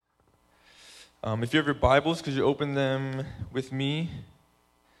If you have your Bibles, could you open them with me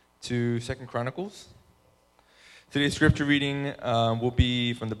to 2 Chronicles? Today's scripture reading will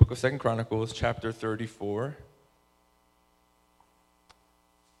be from the book of 2 Chronicles, chapter 34.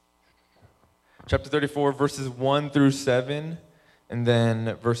 Chapter 34, verses 1 through 7, and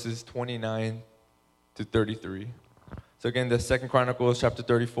then verses 29 to 33. So again, the 2 Chronicles, chapter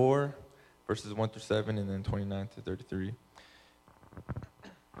 34, verses 1 through 7, and then 29 to 33.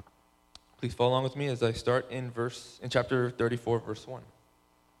 Please follow along with me as I start in chapter 34, verse 1.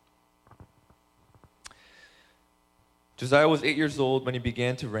 Josiah was 8 years old when he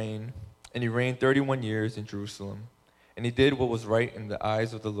began to reign, and he reigned 31 years in Jerusalem. And he did what was right in the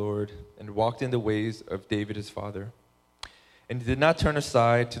eyes of the Lord, and walked in the ways of David his father. And he did not turn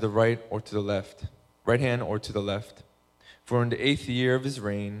aside to the right or to the left, right hand or to the left. For in the 8th year of his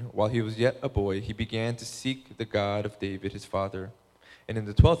reign, while he was yet a boy, he began to seek the God of David his father. And in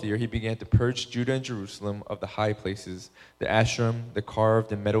the 12th year, he began to purge Judah and Jerusalem of the high places, the Asherim, the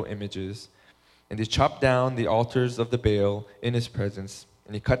carved and metal images. And he chopped down the altars of the Baal in his presence,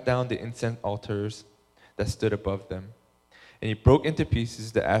 and he cut down the incense altars that stood above them. And he broke into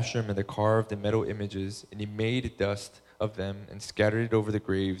pieces the Asherim and the carved and metal images, and he made dust of them and scattered it over the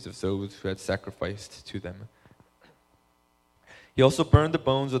graves of those who had sacrificed to them. He also burned the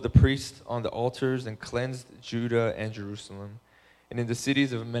bones of the priests on the altars and cleansed Judah and Jerusalem. And in the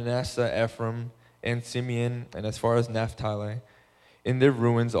cities of Manasseh, Ephraim, and Simeon, and as far as Naphtali, in their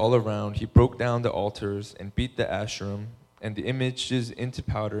ruins all around, he broke down the altars and beat the Asherim and the images into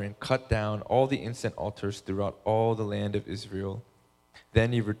powder and cut down all the incense altars throughout all the land of Israel.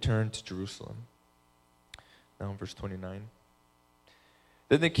 Then he returned to Jerusalem. Now in verse 29.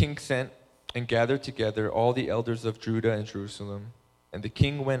 Then the king sent and gathered together all the elders of Judah and Jerusalem. And the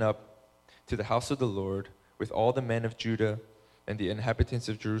king went up to the house of the Lord with all the men of Judah and the inhabitants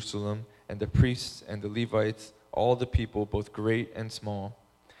of Jerusalem, and the priests and the Levites, all the people, both great and small.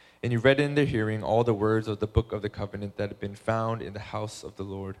 And he read in their hearing all the words of the book of the covenant that had been found in the house of the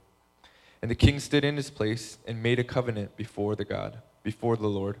Lord. And the king stood in his place and made a covenant before the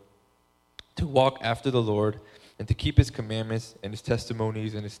Lord, to walk after the Lord, and to keep his commandments and his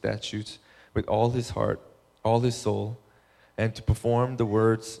testimonies and his statutes with all his heart, all his soul, and to perform the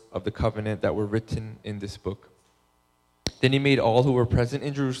words of the covenant that were written in this book. Then he made all who were present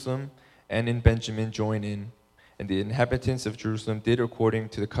in Jerusalem and in Benjamin join in, and the inhabitants of Jerusalem did according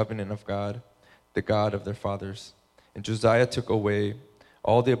to the covenant of God, the God of their fathers. And Josiah took away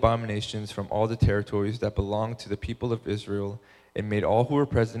all the abominations from all the territories that belonged to the people of Israel, and made all who were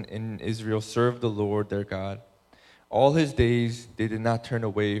present in Israel serve the Lord their God. All his days they did not turn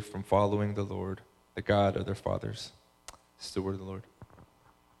away from following the Lord, the God of their fathers. This is the word of the Lord.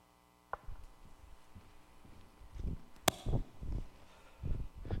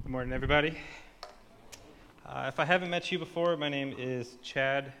 Good morning, everybody. If I haven't met you before, my name is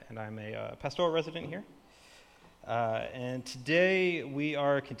Chad, and I'm a pastoral resident here. And today we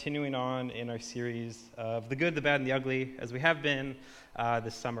are continuing on in our series of the good, the bad, and the ugly, as we have been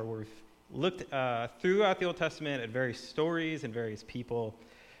this summer, where we've looked throughout the Old Testament at various stories and various people,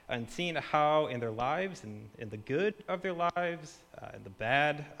 and seen how in their lives, and in the good of their lives, and the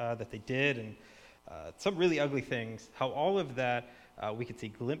bad that they did, and some really ugly things, how all of that we could see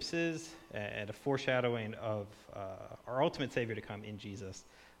glimpses and a foreshadowing of our ultimate Savior to come in Jesus.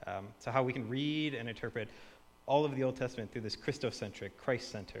 So how we can read and interpret all of the Old Testament through this Christocentric,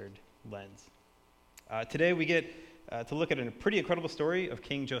 Christ-centered lens. Today we get to look at a pretty incredible story of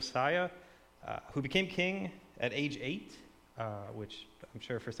King Josiah, who became king at age 8, which I'm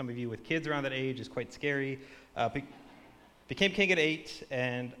sure for some of you with kids around that age is quite scary. Became king at 8,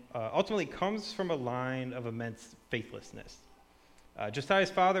 and ultimately comes from a line of immense faithlessness. Josiah's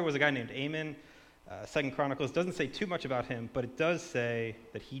father was a guy named Amon. 2 Chronicles doesn't say too much about him, but it does say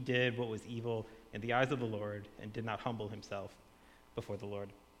that he did what was evil in the eyes of the Lord and did not humble himself before the Lord.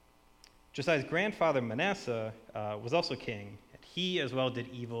 Josiah's grandfather Manasseh was also king, and he as well did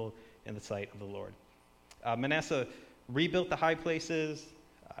evil in the sight of the Lord. Manasseh rebuilt the high places.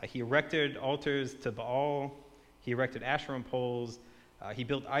 He erected altars to Baal. He erected Asherim poles. He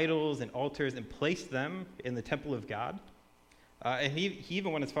built idols and altars and placed them in the temple of God. And he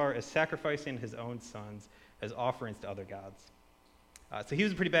even went as far as sacrificing his own sons as offerings to other gods. So he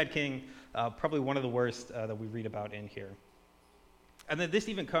was a pretty bad king, probably one of the worst that we read about in here. And then this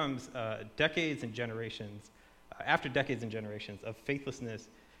even comes decades and generations, after decades and generations of faithlessness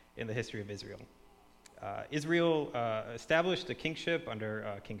in the history of Israel. Israel established a kingship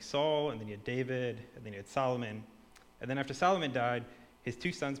under King Saul, and then you had David, and then you had Solomon. And then after Solomon died, his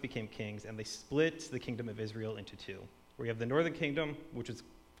two sons became kings, and they split the kingdom of Israel into two, where you have the northern kingdom, which was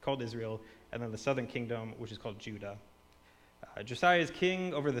called Israel, and then the southern kingdom, which is called Judah. Josiah is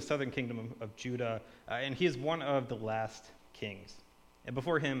king over the southern kingdom of Judah, and he is one of the last kings. And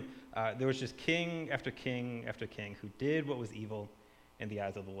before him, there was just king after king after king who did what was evil in the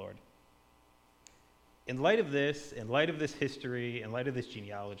eyes of the Lord. In light of this history, in light of this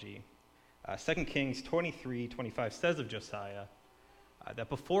genealogy, 2 Kings 23:25 says of Josiah that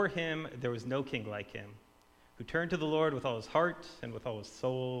before him there was no king like him, who turned to the Lord with all his heart and with all his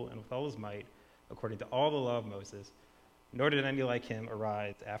soul and with all his might, according to all the law of Moses, nor did any like him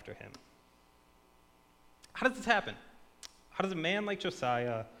arise after him. How does this happen? How does a man like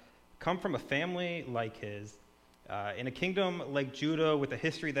Josiah come from a family like his, in a kingdom like Judah with the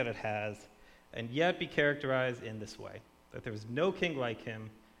history that it has, and yet be characterized in this way, that there was no king like him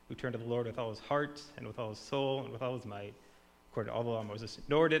who turned to the Lord with all his heart and with all his soul and with all his might, according to all the law of Moses,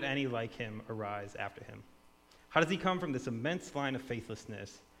 nor did any like him arise after him? How does he come from this immense line of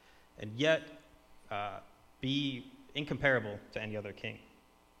faithlessness and yet be incomparable to any other king?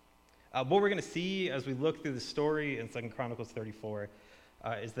 What we're going to see as we look through the story in 2 Chronicles 34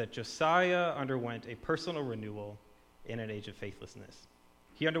 is that Josiah underwent a personal renewal in an age of faithlessness.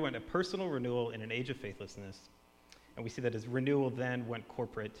 He underwent a personal renewal in an age of faithlessness, and we see that his renewal then went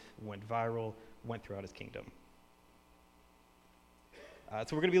corporate, went viral, went throughout his kingdom.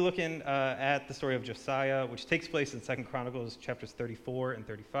 So we're going to be looking at the story of Josiah, which takes place in 2 Chronicles chapters 34 and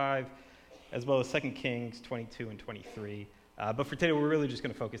 35, as well as 2 Kings 22 and 23. But for today, we're really just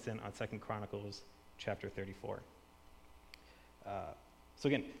going to focus in on 2 Chronicles chapter 34. So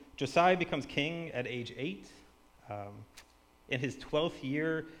again, Josiah becomes king at age 8. In his 12th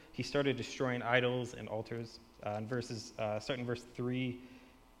year, he started destroying idols and altars. Starting in verse 3,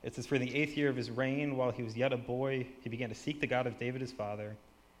 it says, "For in the 8th year of his reign, while he was yet a boy, he began to seek the God of David his father.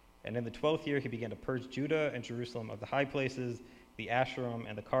 And in the 12th year, he began to purge Judah and Jerusalem of the high places, the Asherim,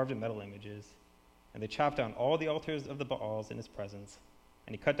 and the carved and metal images. And they chopped down all the altars of the Baals in his presence.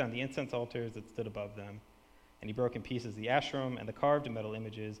 And he cut down the incense altars that stood above them. And he broke in pieces the Asherim and the carved and metal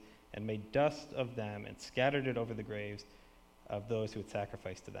images, and made dust of them, and scattered it over the graves of those who had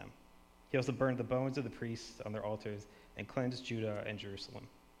sacrificed to them. He also burned the bones of the priests on their altars, and cleansed Judah and Jerusalem."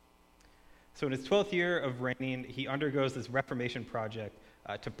 So in his 12th year of reigning, he undergoes this reformation project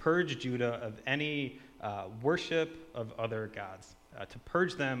to purge Judah of any worship of other gods, to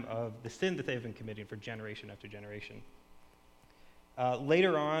purge them of the sin that they've been committing for generation after generation.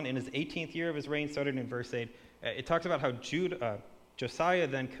 Later on, in his 18th year of his reign, started in verse 8, it talks about how Josiah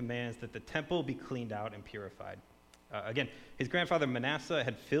then commands that the temple be cleaned out and purified. Again, his grandfather Manasseh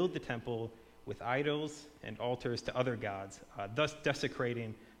had filled the temple with idols and altars to other gods, thus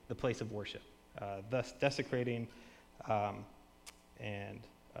desecrating the place of worship, the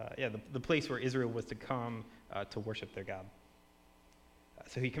place where Israel was to come to worship their God.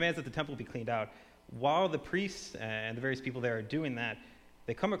 So he commands that the temple be cleaned out. While the priests and the various people there are doing that,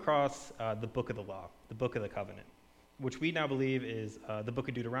 they come across the book of the law, the book of the covenant, which we now believe is the book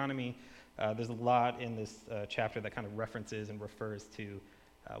of Deuteronomy. There's a lot in this chapter that kind of references and refers to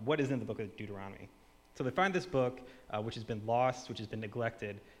what is in the book of Deuteronomy. So they find this book, which has been lost, which has been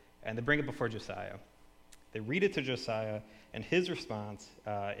neglected, and they bring it before Josiah. They read it to Josiah, and his response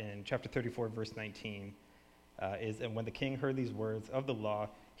in chapter 34, verse 19, is, "And when the king heard these words of the law,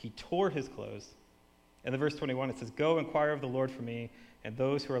 he tore his clothes." And in verse 21, it says, "Go inquire of the Lord for me and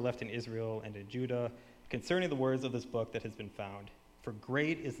those who are left in Israel and in Judah concerning the words of this book that has been found. For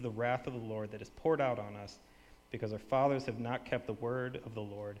great is the wrath of the Lord that is poured out on us, because our fathers have not kept the word of the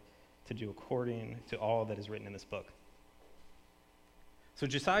Lord to do according to all that is written in this book." So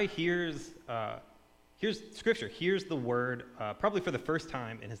Josiah hears Scripture, hears the word, probably for the first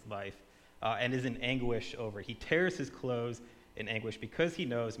time in his life, and is in anguish over it. He tears his clothes in anguish because he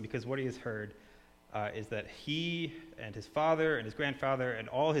knows, and because what he has heard is that he and his father and his grandfather and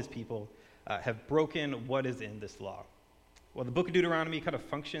all his people have broken what is in this law. Well, the book of Deuteronomy kind of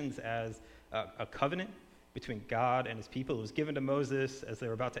functions as a covenant between God and his people. It was given to Moses as they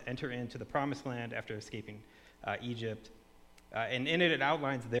were about to enter into the promised land after escaping Egypt. And in it, it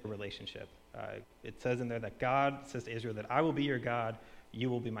outlines their relationship. It says in there that God says to Israel that I will be your God, you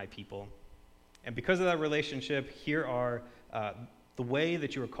will be my people. And because of that relationship, here are the way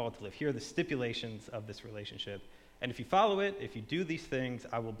that you are called to live. Here are the stipulations of this relationship. And if you follow it, if you do these things,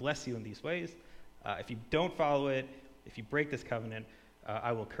 I will bless you in these ways. If you don't follow it, if you break this covenant,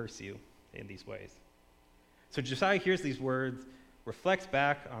 I will curse you in these ways. So Josiah hears these words, reflects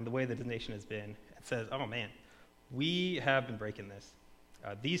back on the way that his nation has been, and says, oh man, we have been breaking this.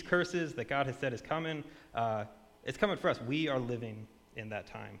 These curses that God has said is coming, it's coming for us. We are living in that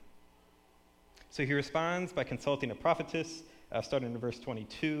time. So he responds by consulting a prophetess starting in verse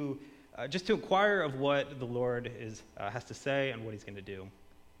 22, just to inquire of what the Lord has to say and what he's going to do.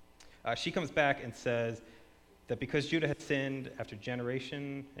 She comes back and says that because Judah has sinned after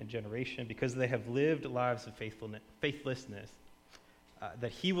generation and generation, because they have lived lives of faithlessness,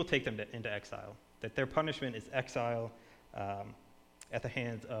 that he will take them into exile, that their punishment is exile at the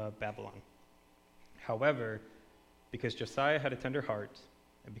hands of Babylon. However, because Josiah had a tender heart,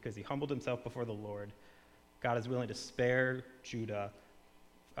 and because he humbled himself before the Lord, God is willing to spare Judah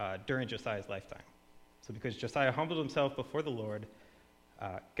during Josiah's lifetime. So because Josiah humbled himself before the Lord,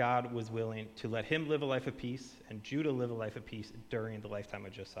 God was willing to let him live a life of peace and Judah live a life of peace during the lifetime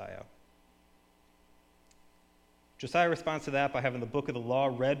of Josiah. Josiah responds to that by having the book of the law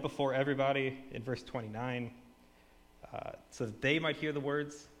read before everybody in verse 29, so that they might hear the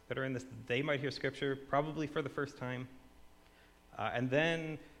words that are in this, they might hear Scripture, probably for the first time. And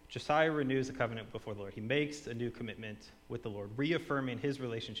then Josiah renews a covenant before the Lord. He makes a new commitment with the Lord, reaffirming his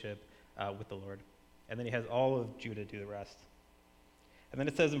relationship with the Lord. And then he has all of Judah do the rest. And then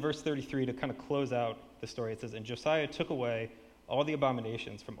it says in verse 33, to kind of close out the story, it says, "And Josiah took away all the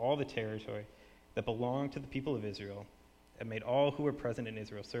abominations from all the territory that belonged to the people of Israel, and made all who were present in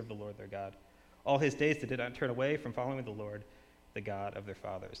Israel serve the Lord their God. All his days they did not turn away from following the Lord, the God of their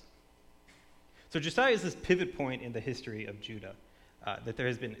fathers." So Josiah is this pivot point in the history of Judah, that there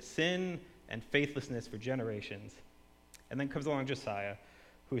has been sin and faithlessness for generations. And then comes along Josiah,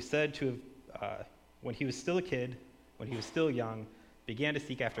 who is said to have, when he was still a kid, when he was still young, began to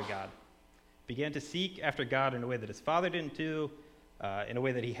seek after God. Began to seek after God in a way that his father didn't do, in a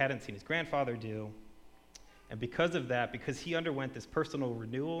way that he hadn't seen his grandfather do. And because of that, because he underwent this personal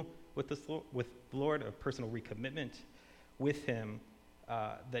renewal with the Lord, a personal recommitment with him,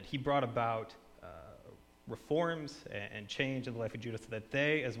 that he brought about reforms and change in the life of Judah so that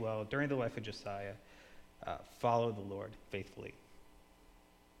they as well, during the life of Josiah, follow the Lord faithfully.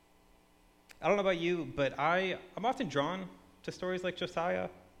 I don't know about you, but I'm often drawn to stories like Josiah.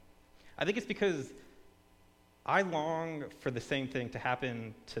 I think it's because I long for the same thing to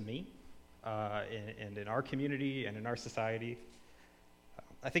happen to me and in our community and in our society.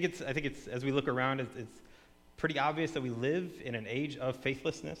 I think it's as we look around, it's pretty obvious that we live in an age of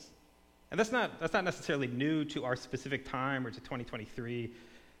faithlessness. And that's not necessarily new to our specific time or to 2023.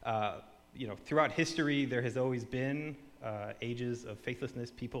 Throughout history, there has always been ages of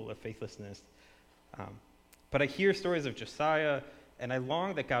faithlessness, people of faithlessness. But I hear stories of Josiah, and I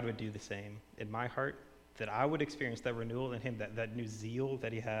long that God would do the same in my heart, that I would experience that renewal in him, that new zeal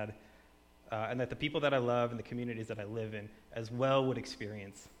that he had, and that the people that I love and the communities that I live in as well would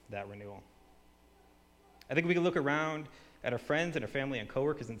experience that renewal. I think we can look around at our friends and our family and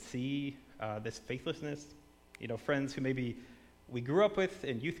coworkers and see this faithlessness. Friends who maybe we grew up with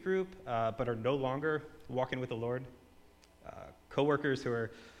in youth group, but are no longer walking with the Lord. Coworkers who are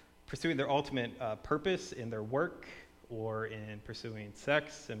pursuing their ultimate purpose in their work or in pursuing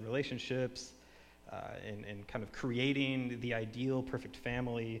sex and relationships, in kind of creating the ideal perfect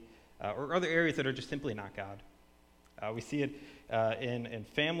family, or other areas that are just simply not God. We see it in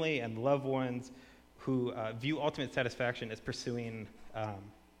family and loved ones who view ultimate satisfaction as pursuing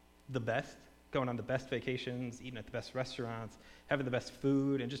the best, going on the best vacations, eating at the best restaurants, having the best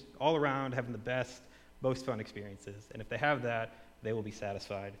food, and just all around having the best, most fun experiences. And if they have that, they will be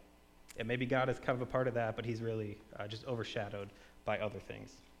satisfied. And maybe God is kind of a part of that, but he's really just overshadowed by other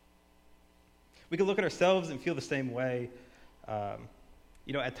things. We can look at ourselves and feel the same way.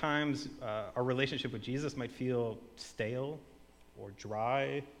 At times, our relationship with Jesus might feel stale or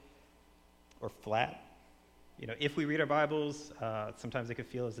dry or flat. If we read our Bibles, sometimes it could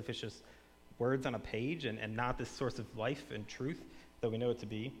feel as if it's just words on a page and not this source of life and truth that we know it to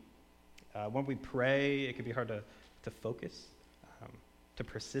be. When we pray, it can be hard to focus, to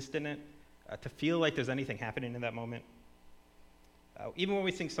persist in it, to feel like there's anything happening in that moment. Even when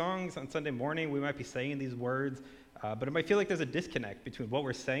we sing songs on Sunday morning, we might be saying these words, but it might feel like there's a disconnect between what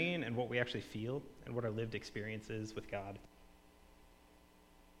we're saying and what we actually feel and what our lived experience is with God.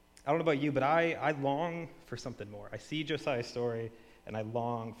 I don't know about you, but I long for something more. I see Josiah's story, and I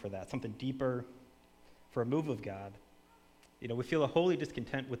long for that, something deeper, for a move of God. We feel a holy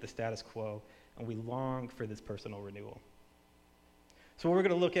discontent with the status quo, and we long for this personal renewal. So what we're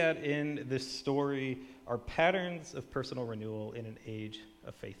going to look at in this story are patterns of personal renewal in an age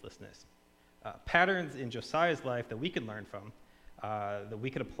of faithlessness. Patterns in Josiah's life that we can learn from, that we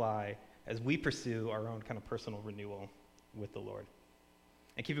can apply as we pursue our own kind of personal renewal with the Lord.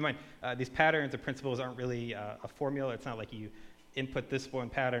 And keep in mind, these patterns or principles aren't really a formula. It's not like you input this one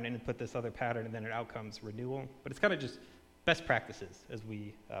pattern, input this other pattern, and then an outcome's renewal. But it's kind of just best practices as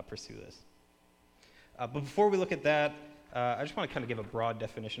we pursue this. But before we look at that, I just want to kind of give a broad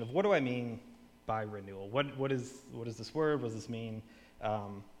definition of what do I mean by renewal? What is this word? What does this mean?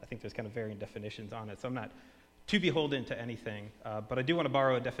 I think there's kind of varying definitions on it, so I'm not too beholden to anything. But I do want to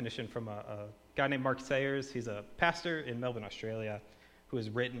borrow a definition from a guy named Mark Sayers. He's a pastor in Melbourne, Australia, who has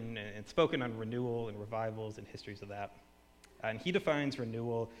written and spoken on renewal and revivals and histories of that. And he defines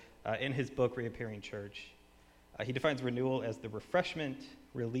renewal in his book, Reappearing Church. He defines renewal as the refreshment,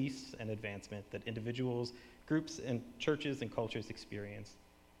 release, and advancement that individuals, groups, and churches and cultures experience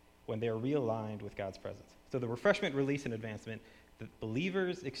when they are realigned with God's presence. So the refreshment, release, and advancement that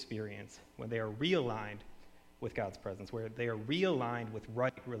believers experience when they are realigned with God's presence, where they are realigned with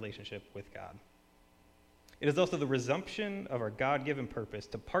right relationship with God. It is also the resumption of our God-given purpose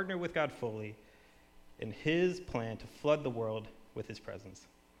to partner with God fully in his plan to flood the world with his presence.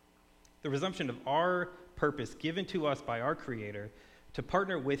 The resumption of our purpose given to us by our Creator to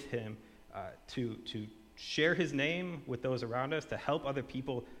partner with him, to share his name with those around us, to help other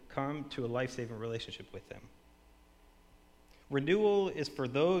people come to a life-saving relationship with him. Renewal is for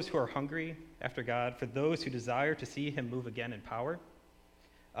those who are hungry after God, for those who desire to see him move again in power,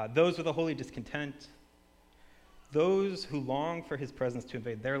 those with a holy discontent, those who long for his presence to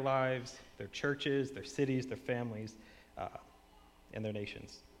invade their lives, their churches, their cities, their families, and their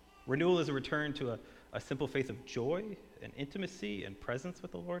nations. Renewal is a return to a simple faith of joy and intimacy and presence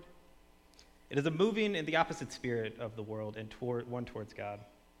with the Lord. It is a moving in the opposite spirit of the world and one towards God.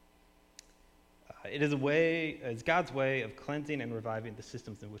 It is God's way of cleansing and reviving the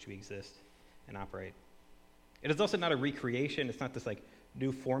systems in which we exist and operate. It is also not a recreation. It's not this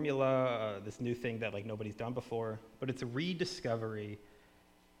new formula, this new thing that nobody's done before, but it's a rediscovery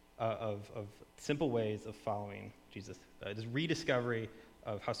of simple ways of following Jesus. It is rediscovery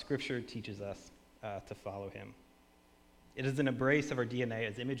of how Scripture teaches us to follow him. It is an embrace of our DNA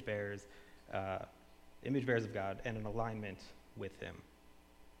as image bearers of God, and an alignment with him.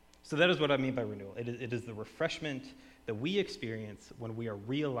 So that is what I mean by renewal. It is the refreshment that we experience when we are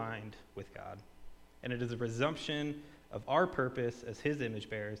realigned with God. And it is a resumption of our purpose as his image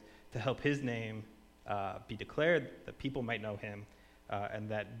bearers to help his name be declared, that people might know him, and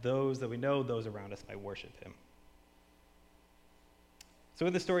that those that we know, those around us, might worship him. So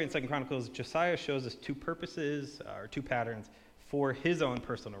in the story in 2 Chronicles, Josiah shows us two purposes, or two patterns, for his own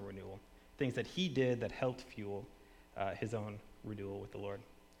personal renewal, things that he did that helped fuel his own renewal with the Lord.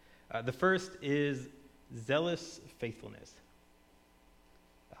 The first is zealous faithfulness.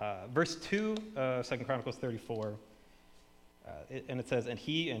 Verse 2 of 2 Chronicles 34, and it says, "And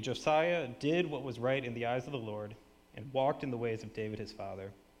he and Josiah did what was right in the eyes of the Lord, and walked in the ways of David his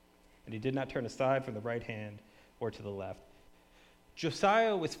father. And he did not turn aside from the right hand or to the left."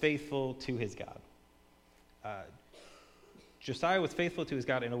 Josiah was faithful to his God. Josiah was faithful to his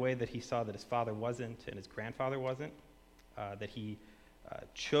God in a way that he saw that his father wasn't and his grandfather wasn't, that he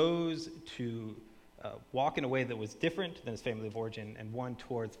chose to walk in a way that was different than his family of origin and one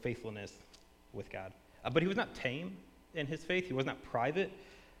towards faithfulness with God. But he was not tame in his faith. He was not private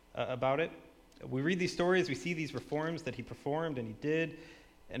about it. We read these stories, we see these reforms that he performed and he did,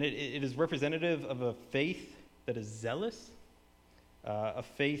 and it is representative of a faith that is zealous, a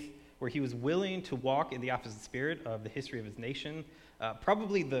faith where he was willing to walk in the opposite spirit of the history of his nation,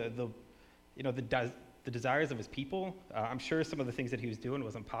 probably the desires of his people. I'm sure some of the things that he was doing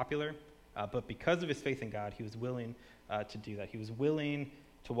was unpopular, but because of his faith in God, he was willing to do that. He was willing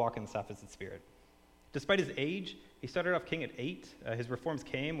to walk in this opposite spirit. Despite his age, he started off king at 8. His reforms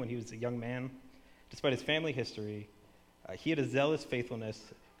came when he was a young man. Despite his family history, he had a zealous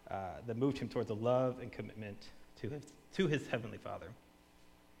faithfulness that moved him towards a love and commitment to his heavenly Father.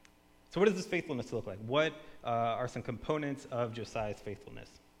 So what does this faithfulness look like? What are some components of Josiah's faithfulness?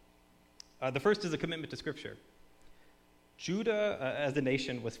 The first is a commitment to Scripture. Judah, as a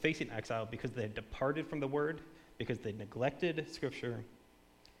nation, was facing exile because they had departed from the Word, because they neglected Scripture,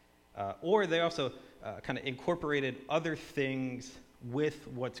 or they also kind of incorporated other things with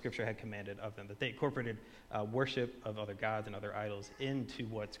what Scripture had commanded of them, that they incorporated worship of other gods and other idols into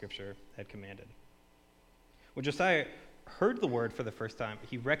what Scripture had commanded. When Josiah heard the word for the first time,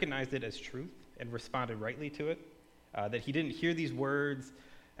 he recognized it as truth and responded rightly to it, that he didn't hear these words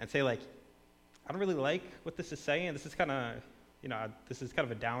and say, I don't really like what this is saying. This is kind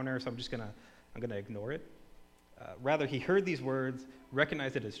of a downer, so I'm gonna ignore it. Rather, he heard these words,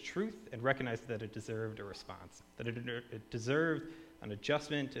 recognized it as truth, and recognized that it deserved a response, that it deserved an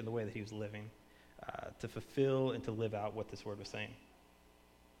adjustment in the way that he was living to fulfill and to live out what this word was saying.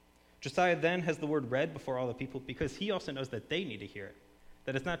 Josiah then has the word read before all the people because he also knows that they need to hear it,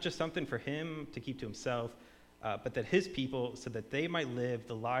 that it's not just something for him to keep to himself, but that his people, so that they might live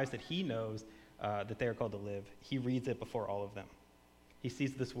the lives that he knows that they are called to live, he reads it before all of them. He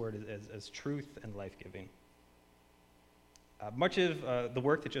sees this word as truth and life-giving. Much of the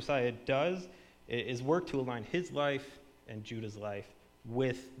work that Josiah does is work to align his life and Judah's life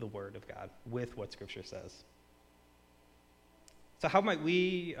with the Word of God, with what Scripture says. So how might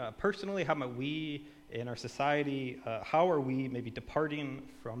we, personally, how might we in our society, how are we maybe departing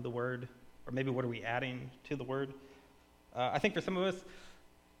from the Word, or maybe what are we adding to the Word? I think for some of us,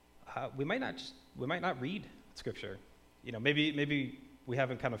 we might not read Scripture. Maybe we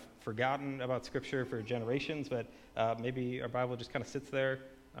haven't kind of forgotten about Scripture for generations, but maybe our Bible just kind of sits there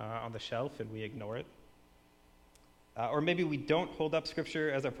on the shelf and we ignore it. Or maybe we don't hold up Scripture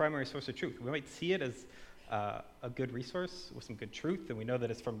as our primary source of truth. We might see it as a good resource with some good truth, and we know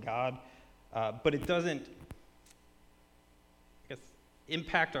that it's from God, but it doesn't,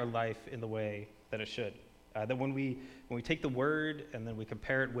 impact our life in the way that it should. That when we take the Word and then we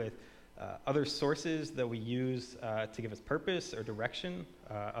compare it with other sources that we use to give us purpose or direction,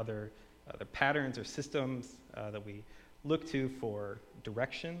 other patterns or systems that we look to for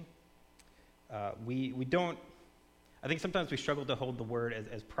direction, we don't. I think sometimes we struggle to hold the Word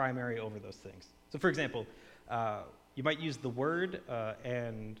as primary over those things. So, for example, you might use the Word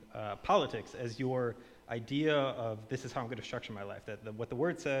and politics as your idea of this is how I'm going to structure my life. That what the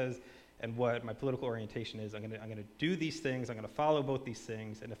Word says and what my political orientation is, I'm going to do these things. I'm going to follow both these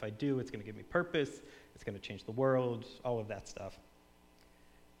things, and if I do, it's going to give me purpose. It's going to change the world. All of that stuff.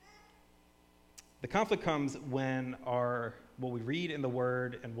 The conflict comes when what we read in the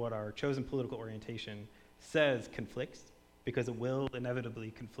Word and what our chosen political orientation says conflicts, because it will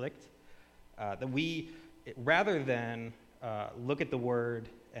inevitably conflict. That we, rather than look at the Word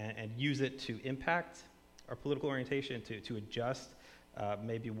and use it to impact our political orientation, to adjust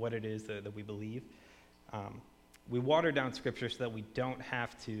maybe what it is that we believe, we water down Scripture so that we don't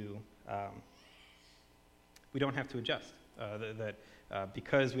have to adjust.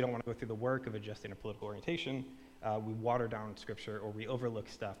 Because we don't want to go through the work of adjusting our political orientation, we water down Scripture, or we overlook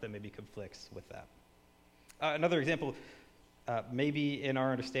stuff that maybe conflicts with that. Another example, maybe in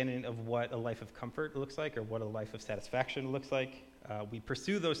our understanding of what a life of comfort looks like, or what a life of satisfaction looks like, we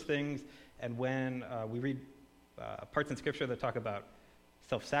pursue those things, and when we read parts in Scripture that talk about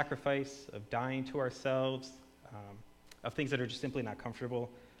self-sacrifice, of dying to ourselves, of things that are just simply not comfortable,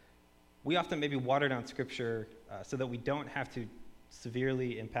 we often maybe water down Scripture so that we don't have to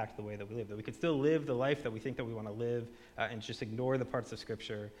severely impact the way that we live, that we could still live the life that we think that we want to live, and just ignore the parts of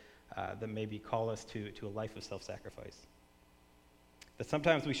Scripture that maybe call us to a life of self-sacrifice. That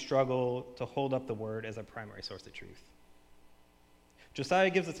sometimes we struggle to hold up the Word as our primary source of truth. Josiah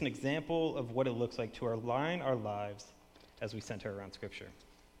gives us an example of what it looks like to align our lives as we center around Scripture.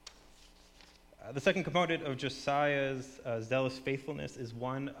 The second component of Josiah's zealous faithfulness is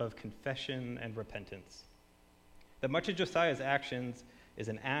one of confession and repentance. That much of Josiah's actions is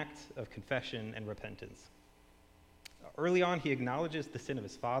an act of confession and repentance. Early on, he acknowledges the sin of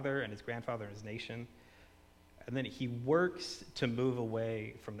his father and his grandfather and his nation, and then he works to move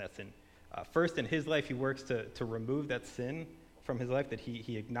away from that sin. First, in his life, he works to remove that sin from his life, that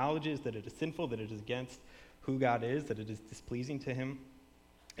he acknowledges that it is sinful, that it is against who God is, that it is displeasing to him.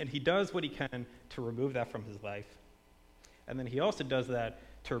 And he does what he can to remove that from his life. And then he also does that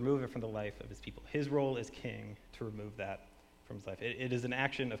to remove it from the life of his people. His role as king to remove that from his life. It is an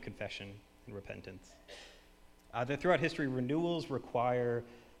action of confession and repentance. That throughout history, renewals require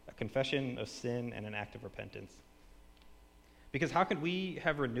a confession of sin and an act of repentance. Because how can we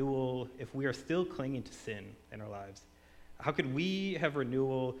have renewal if we are still clinging to sin in our lives? How could we have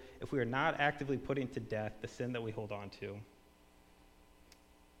renewal if we are not actively putting to death the sin that we hold on to?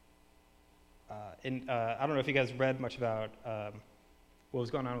 I don't know if you guys read much about what was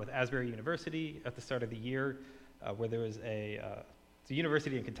going on with Asbury University at the start of the year, where there was it's a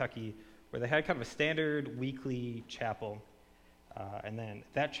university in Kentucky where they had kind of a standard weekly chapel. And then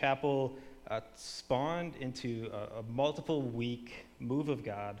that chapel spawned into a multiple week move of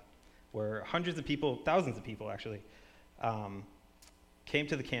God where hundreds of people, thousands of people actually, came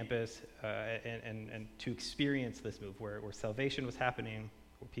to the campus and to experience this move where salvation was happening,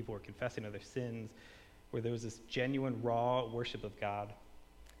 where people were confessing of their sins, where there was this genuine, raw worship of God,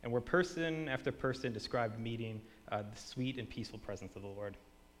 and where person after person described meeting the sweet and peaceful presence of the Lord.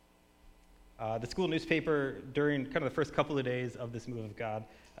 The school newspaper, during kind of the first couple of days of this move of God,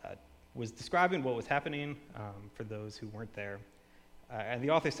 was describing what was happening for those who weren't there. And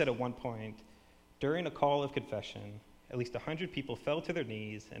the author said at one point, during a call of confession, at least 100 people fell to their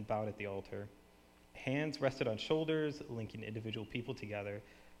knees and bowed at the altar. Hands rested on shoulders, linking individual people together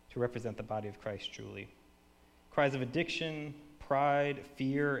to represent the body of Christ truly. Cries of addiction, pride,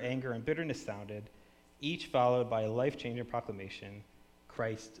 fear, anger, and bitterness sounded, each followed by a life-changing proclamation,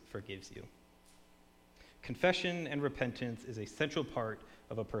 Christ forgives you. Confession and repentance is a central part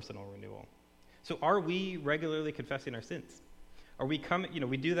of a personal renewal. So are we regularly confessing our sins? Are we coming,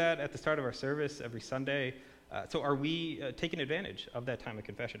 we do that at the start of our service every Sunday. So are we taking advantage of that time of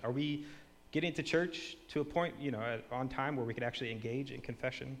confession? Are we getting to church to a point, on time where we could actually engage in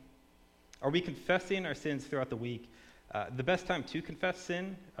confession? Are we confessing our sins throughout the week? The best time to confess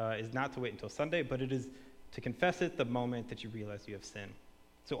sin is not to wait until Sunday, but it is to confess it the moment that you realize you have sin.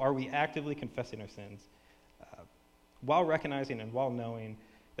 So are we actively confessing our sins while recognizing and while knowing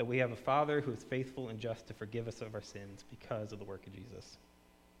that we have a Father who is faithful and just to forgive us of our sins because of the work of Jesus?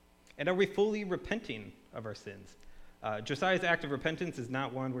 And are we fully repenting of our sins? Josiah's act of repentance is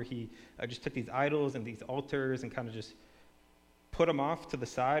not one where he just took these idols and these altars and kind of just put them off to the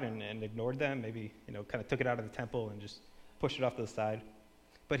side and ignored them, maybe, kind of took it out of the temple and just pushed it off to the side.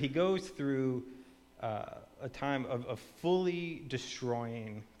 But he goes through a time of fully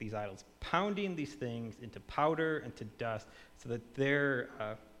destroying these idols, pounding these things into powder and to dust so that there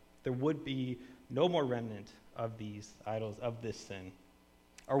would be no more remnant of these idols, of this sin.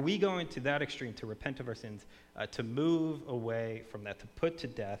 Are we going to that extreme to repent of our sins, to move away from that, to put to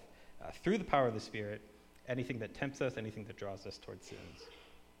death, through the power of the Spirit, anything that tempts us, anything that draws us towards sins?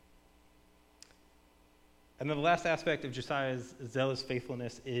 And then the last aspect of Josiah's zealous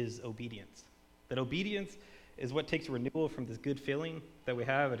faithfulness is obedience. That obedience is what takes renewal from this good feeling that we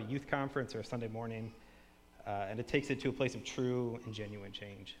have at a youth conference or a Sunday morning, and it takes it to a place of true and genuine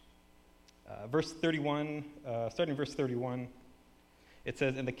change. Verse 31, starting verse 31, it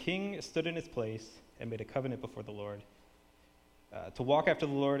says, "And the king stood in his place and made a covenant before the Lord, to walk after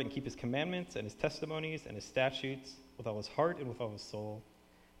the Lord and keep his commandments and his testimonies and his statutes with all his heart and with all his soul,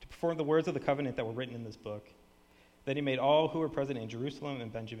 to perform the words of the covenant that were written in this book. Then he made all who were present in Jerusalem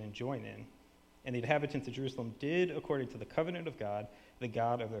and Benjamin join in. And the inhabitants of Jerusalem did according to the covenant of God, the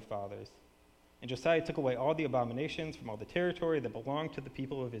God of their fathers. And Josiah took away all the abominations from all the territory that belonged to the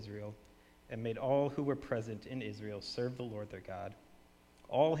people of Israel, and made all who were present in Israel serve the Lord their God.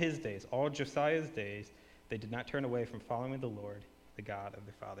 All his days, all Josiah's days, they did not turn away from following the Lord, the God of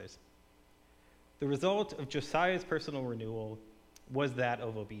their fathers." The result of Josiah's personal renewal was that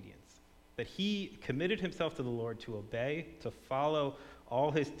of obedience, that he committed himself to the Lord to obey, to follow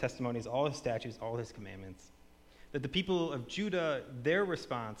all his testimonies, all his statutes, all his commandments. That the people of Judah, their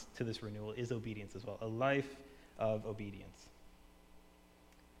response to this renewal is obedience as well, a life of obedience.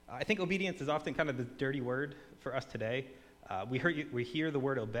 I think obedience is often kind of the dirty word for us today. We hear the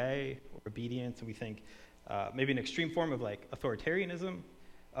word obey or obedience, and we think maybe an extreme form of like authoritarianism,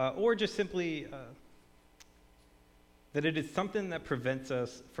 or just simply that it is something that prevents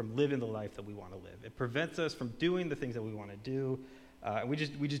us from living the life that we want to live. It prevents us from doing the things that we want to do. And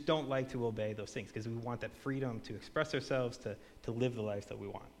we just don't like to obey those things because we want that freedom to express ourselves, to live the life that we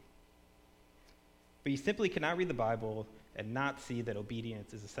want. But you simply cannot read the Bible and not see that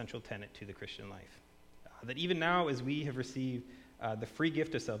obedience is a central tenet to the Christian life. That even now, as we have received the free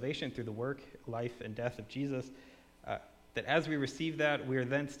gift of salvation through the work, life, and death of Jesus, that as we receive that, we are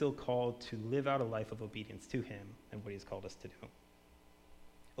then still called to live out a life of obedience to him and what he has called us to do.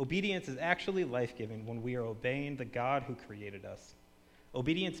 Obedience is actually life-giving when we are obeying the God who created us.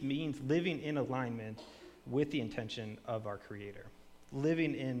 Obedience means living in alignment with the intention of our Creator,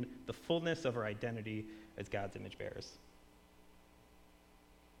 living in the fullness of our identity as God's image bearers.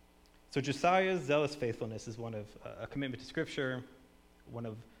 So Josiah's zealous faithfulness is one of a commitment to Scripture, one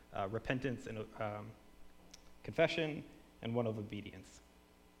of repentance and confession, and one of obedience.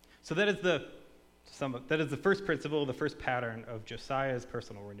 So that is the first principle, the first pattern of Josiah's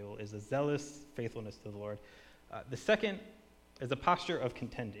personal renewal, is a zealous faithfulness to the Lord. The second is a posture of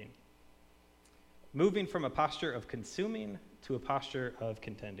contending, moving from a posture of consuming to a posture of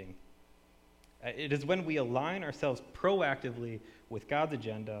contending. It is when we align ourselves proactively with God's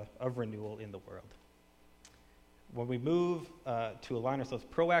agenda of renewal in the world. When we move to align ourselves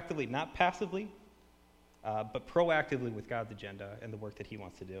proactively, not passively, but proactively with God's agenda and the work that he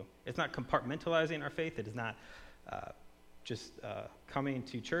wants to do. It's not compartmentalizing our faith. It is not just coming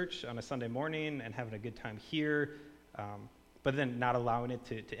to church on a Sunday morning and having a good time here, but then not allowing it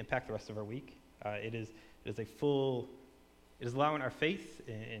to impact the rest of our week. It is allowing our faith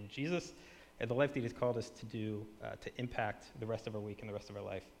in Jesus and the life that he's called us to do to impact the rest of our week and the rest of our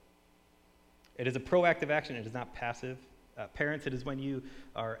life. It is a proactive action. It is not passive. Parents, it is when you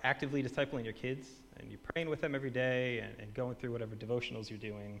are actively discipling your kids and you're praying with them every day and going through whatever devotionals you're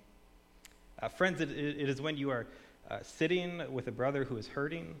doing. Friends, it is when you are sitting with a brother who is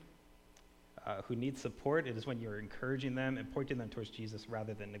hurting, who need support. It is when you're encouraging them and pointing them towards Jesus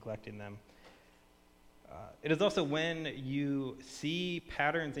rather than neglecting them. It is also when you see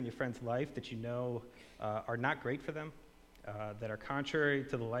patterns in your friend's life that you know are not great for them, that are contrary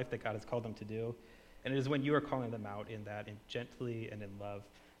to the life that God has called them to do. And it is when you are calling them out in that, and gently and in love,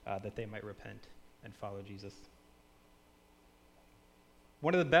 that they might repent and follow Jesus.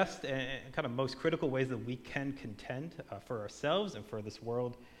 One of the best and kind of most critical ways that we can contend for ourselves and for this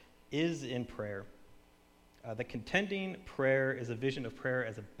world is in prayer. The contending prayer is a vision of prayer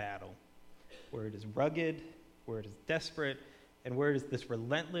as a battle, where it is rugged, where it is desperate, and where it is this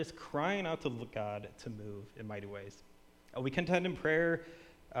relentless crying out to God to move in mighty ways. We contend in prayer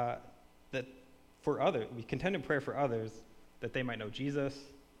We contend in prayer for others that they might know Jesus,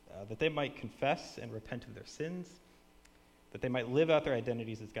 that they might confess and repent of their sins, that they might live out their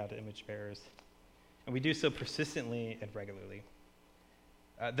identities as God's image bearers. And we do so persistently and regularly.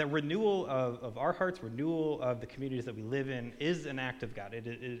 The renewal of our hearts, renewal of the communities that we live in, is an act of God.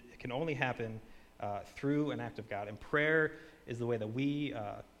 It can only happen through an act of God. And prayer is the way that we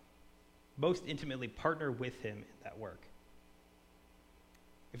most intimately partner with him in that work.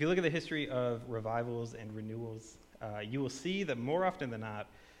 If you look at the history of revivals and renewals, you will see that more often than not,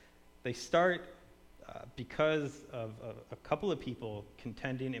 they start because of a couple of people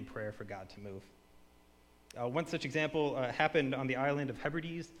contending in prayer for God to move. One such example happened on the island of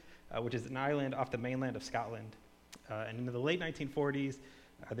Hebrides, which is an island off the mainland of Scotland. And in the late 1940s,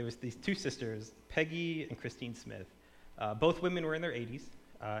 there was these two sisters, Peggy and Christine Smith. Both women were in their 80s,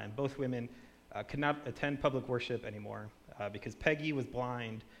 and both women could not attend public worship anymore because Peggy was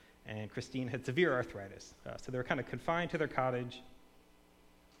blind and Christine had severe arthritis. So they were kind of confined to their cottage.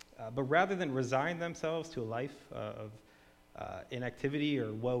 But rather than resign themselves to a life of inactivity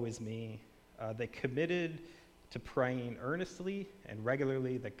or woe is me, they committed to praying earnestly and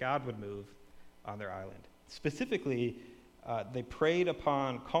regularly that God would move on their island. Specifically, they prayed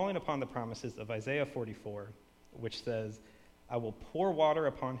calling upon the promises of Isaiah 44, which says, "I will pour water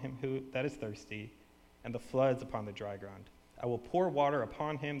upon him that is thirsty, and the floods upon the dry ground. I will pour water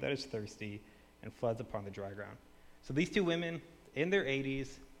upon him that is thirsty, and floods upon the dry ground." So these two women, in their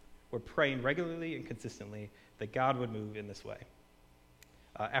 80s, were praying regularly and consistently that God would move in this way.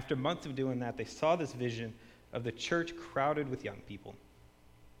 After months of doing that, they saw this vision of the church crowded with young people.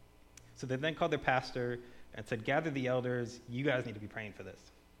 So they then called their pastor and said, "Gather the elders, you guys need to be praying for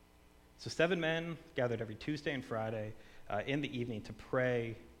this." So 7 men gathered every Tuesday and Friday in the evening to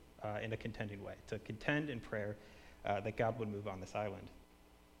pray in a contending way, to contend in prayer that God would move on this island.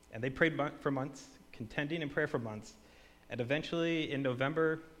 And they prayed for months, contending in prayer for months, and eventually in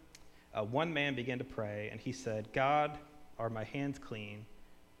November, one man began to pray, and he said, "God, are my hands clean?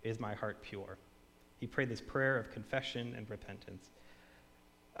 Is my heart pure?" He prayed this prayer of confession and repentance.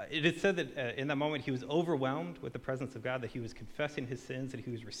 It is said that in that moment he was overwhelmed with the presence of God, that he was confessing his sins, that he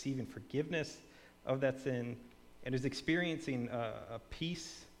was receiving forgiveness of that sin, and was experiencing a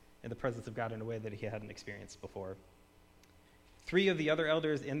peace in the presence of God in a way that he hadn't experienced before. 3 of the other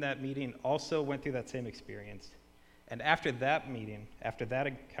elders in that meeting also went through that same experience. And after that meeting, after that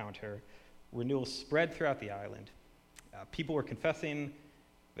encounter, renewal spread throughout the island. People were confessing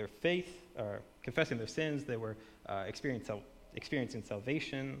their faith, or confessing their sins. They were experiencing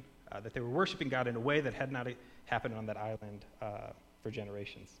salvation, that they were worshiping God in a way that had not happened on that island for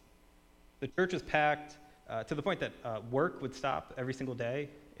generations. The church was packed to the point that work would stop every single day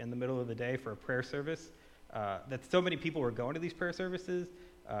in the middle of the day for a prayer service, that so many people were going to these prayer services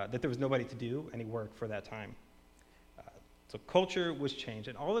that there was nobody to do any work for that time. So culture was changed,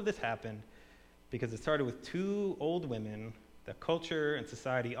 and all of this happened because it started with 2 old women that culture and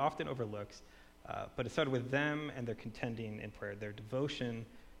society often overlooks, but it started with them and their contending in prayer, their devotion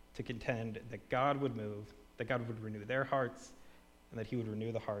to contend that God would move, that God would renew their hearts, and that he would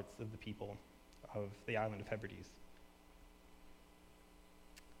renew the hearts of the people of the island of Hebrides.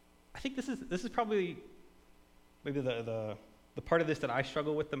 I think this is probably maybe the part of this that I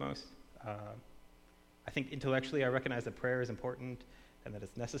struggle with the most. I think intellectually I recognize that prayer is important and that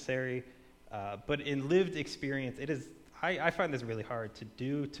it's necessary, but in lived experience, I find this really hard to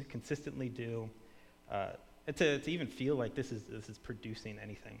do, to consistently do, and to even feel like this is producing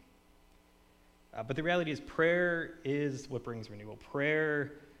anything. But the reality is prayer is what brings renewal.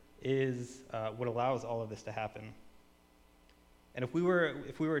 Prayer is what allows all of this to happen. And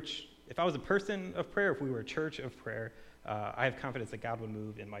if I was a person of prayer, if we were a church of prayer, I have confidence that God would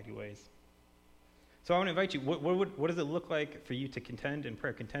move in mighty ways. So I want to invite you, what does it look like for you to contend in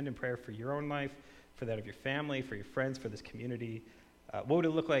prayer? Contend in prayer for your own life, for that of your family, for your friends, for this community. What would it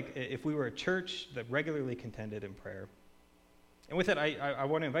look like if we were a church that regularly contended in prayer? And with that, I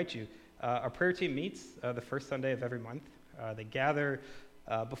want to invite you, Our prayer team meets the first Sunday of every month. They gather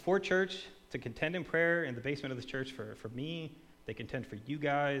before church to contend in prayer in the basement of this church for me. They contend for you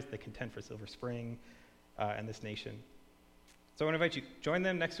guys. They contend for Silver Spring and this nation. So I want to invite you, join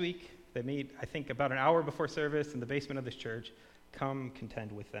them next week. They meet, I think, about an hour before service in the basement of this church. Come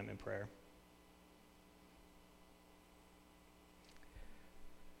contend with them in prayer.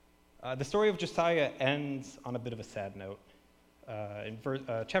 The story of Josiah ends on a bit of a sad note. In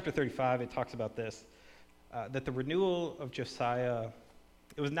chapter 35, it talks about this, that the renewal of Josiah,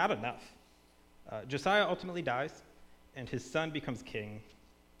 it was not enough. Josiah ultimately dies, and his son becomes king.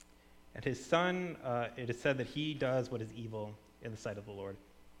 And his son, it is said that he does what is evil in the sight of the Lord.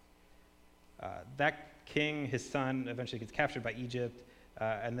 That king, his son, eventually gets captured by Egypt,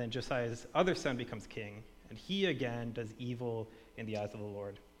 and then Josiah's other son becomes king, and he again does evil in the eyes of the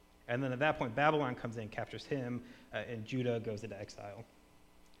Lord. And then at that point, Babylon comes in, captures him, and Judah goes into exile.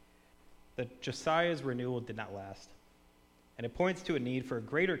 That Josiah's renewal did not last. And it points to a need for a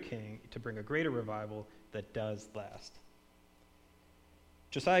greater king to bring a greater revival that does last.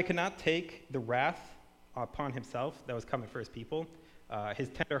 Josiah could not take the wrath upon himself that was coming for his people. His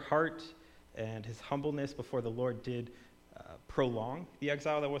tender heart and his humbleness before the Lord did prolong the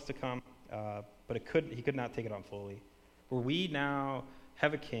exile that was to come, but he could not take it on fully. Where we now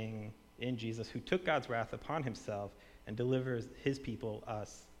have a king in Jesus who took God's wrath upon himself and delivers his people,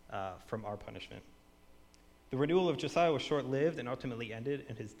 us, from our punishment. The renewal of Josiah was short-lived and ultimately ended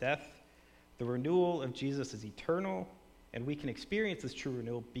in his death. The renewal of Jesus is eternal, and we can experience this true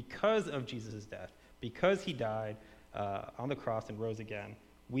renewal because of Jesus' death. Because he died on the cross and rose again,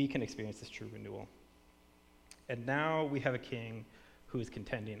 we can experience this true renewal. And now we have a king who is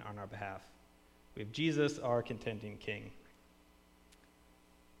contending on our behalf. We have Jesus, our contending king.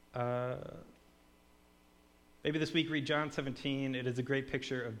 Maybe this week read John 17. It is a great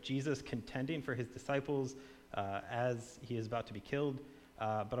picture of Jesus contending for his disciples as he is about to be killed.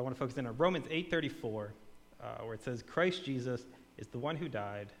 But I want to focus in on Romans 8:34, where it says, Christ Jesus is the one who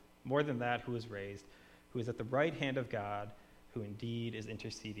died, more than that, who was raised, who is at the right hand of God, who indeed is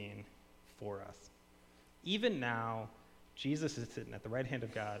interceding for us. Even now, Jesus is sitting at the right hand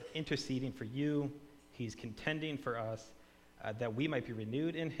of God, interceding for you. He's contending for us, that we might be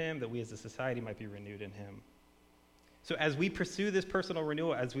renewed in him, that we as a society might be renewed in him. So as we pursue this personal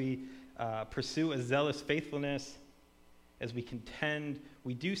renewal, as we pursue a zealous faithfulness, as we contend,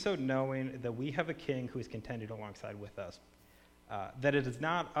 we do so knowing that we have a king who is contending alongside with us. That it is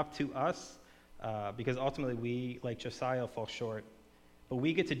not up to us, because ultimately we, like Josiah, fall short, but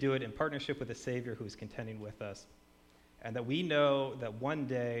we get to do it in partnership with a Savior who is contending with us. And that we know that one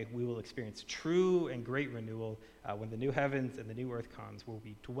day we will experience true and great renewal when the new heavens and the new earth comes, where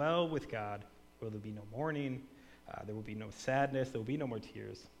we dwell with God, where there will be no mourning, there will be no sadness, there will be no more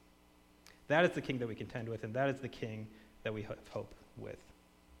tears. That is the king that we contend with, and that is the king that we have hope with.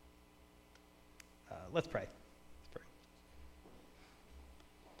 Let's pray.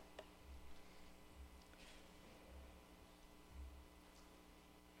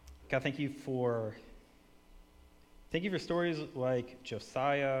 God, thank you for stories like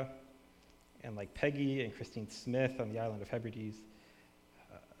Josiah and like Peggy and Christine Smith on the island of Hebrides,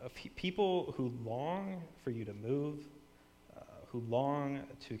 of people who long for you to move, who long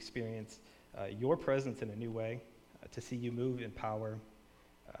to experience your presence in a new way, to see you move in power,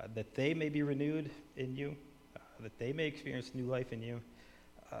 that they may be renewed in you, that they may experience new life in you,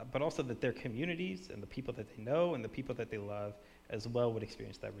 but also that their communities and the people that they know and the people that they love as well would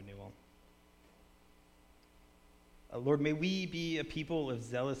experience that renewal. Lord, may we be a people of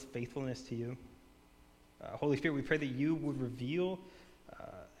zealous faithfulness to you. Holy Spirit, we pray that you would reveal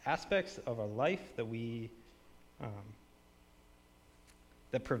aspects of our life that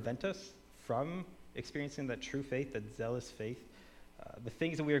that prevent us from experiencing that true faith, that zealous faith. The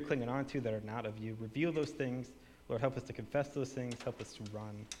things that we are clinging on to that are not of you, reveal those things. Lord, help us to confess those things. Help us to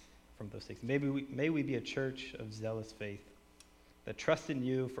run from those things. May we be a church of zealous faith that trusts in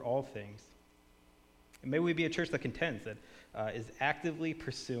you for all things. And may we be a church that contends, that is actively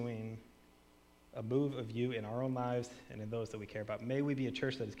pursuing a move of you in our own lives and in those that we care about. May we be a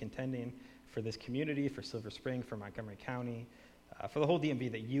church that is contending for this community, for Silver Spring, for Montgomery County, for the whole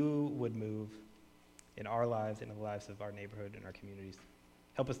DMV, that you would move in our lives and in the lives of our neighborhood and our communities.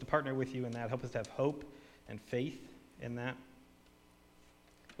 Help us to partner with you in that. Help us to have hope and faith in that.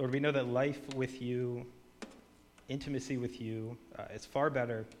 Lord, we know that life with you, intimacy with you, is far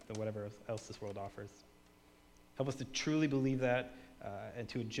better than whatever else this world offers. Help us to truly believe that and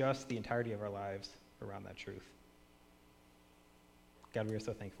to adjust the entirety of our lives around that truth. God, we are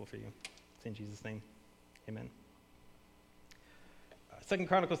so thankful for you. It's in Jesus' name, amen. 2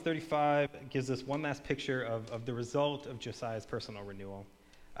 Chronicles 35 gives us one last picture of the result of Josiah's personal renewal.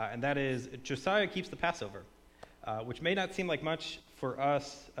 And that is, Josiah keeps the Passover, which may not seem like much for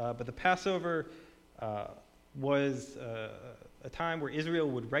us, but the Passover was a time where Israel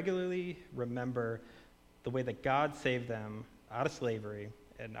would regularly remember the way that God saved them out of slavery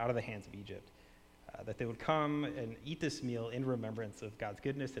and out of the hands of Egypt. That they would come and eat this meal in remembrance of God's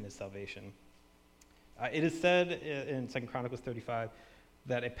goodness and his salvation. It is said in 2 Chronicles 35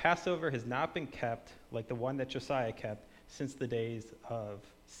 that a Passover has not been kept like the one that Josiah kept since the days of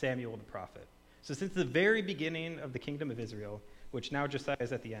Samuel the prophet. So since the very beginning of the kingdom of Israel, which now Josiah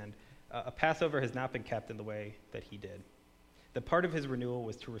is at the end, a Passover has not been kept in the way that he did. The part of his renewal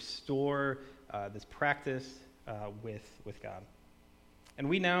was to restore this practice with God. And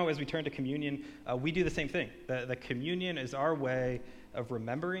we now, as we turn to communion, we do the same thing. The communion is our way of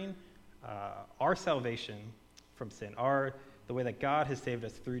remembering our salvation from sin, the way that God has saved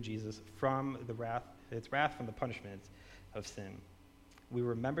us through Jesus from its wrath from the punishment of sin. We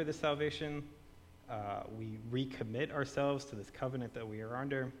remember this salvation. We recommit ourselves to this covenant that we are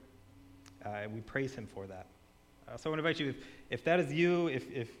under, and we praise him for that. So I want to invite you, if that is you,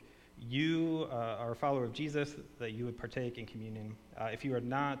 if you are a follower of Jesus, that you would partake in communion. If you are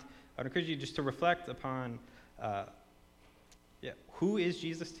not, I would encourage you just to reflect upon who is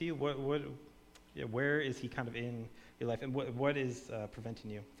Jesus to you? Where is he kind of in your life? And what is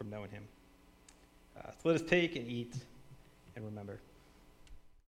preventing you from knowing him? So let us take and eat and remember.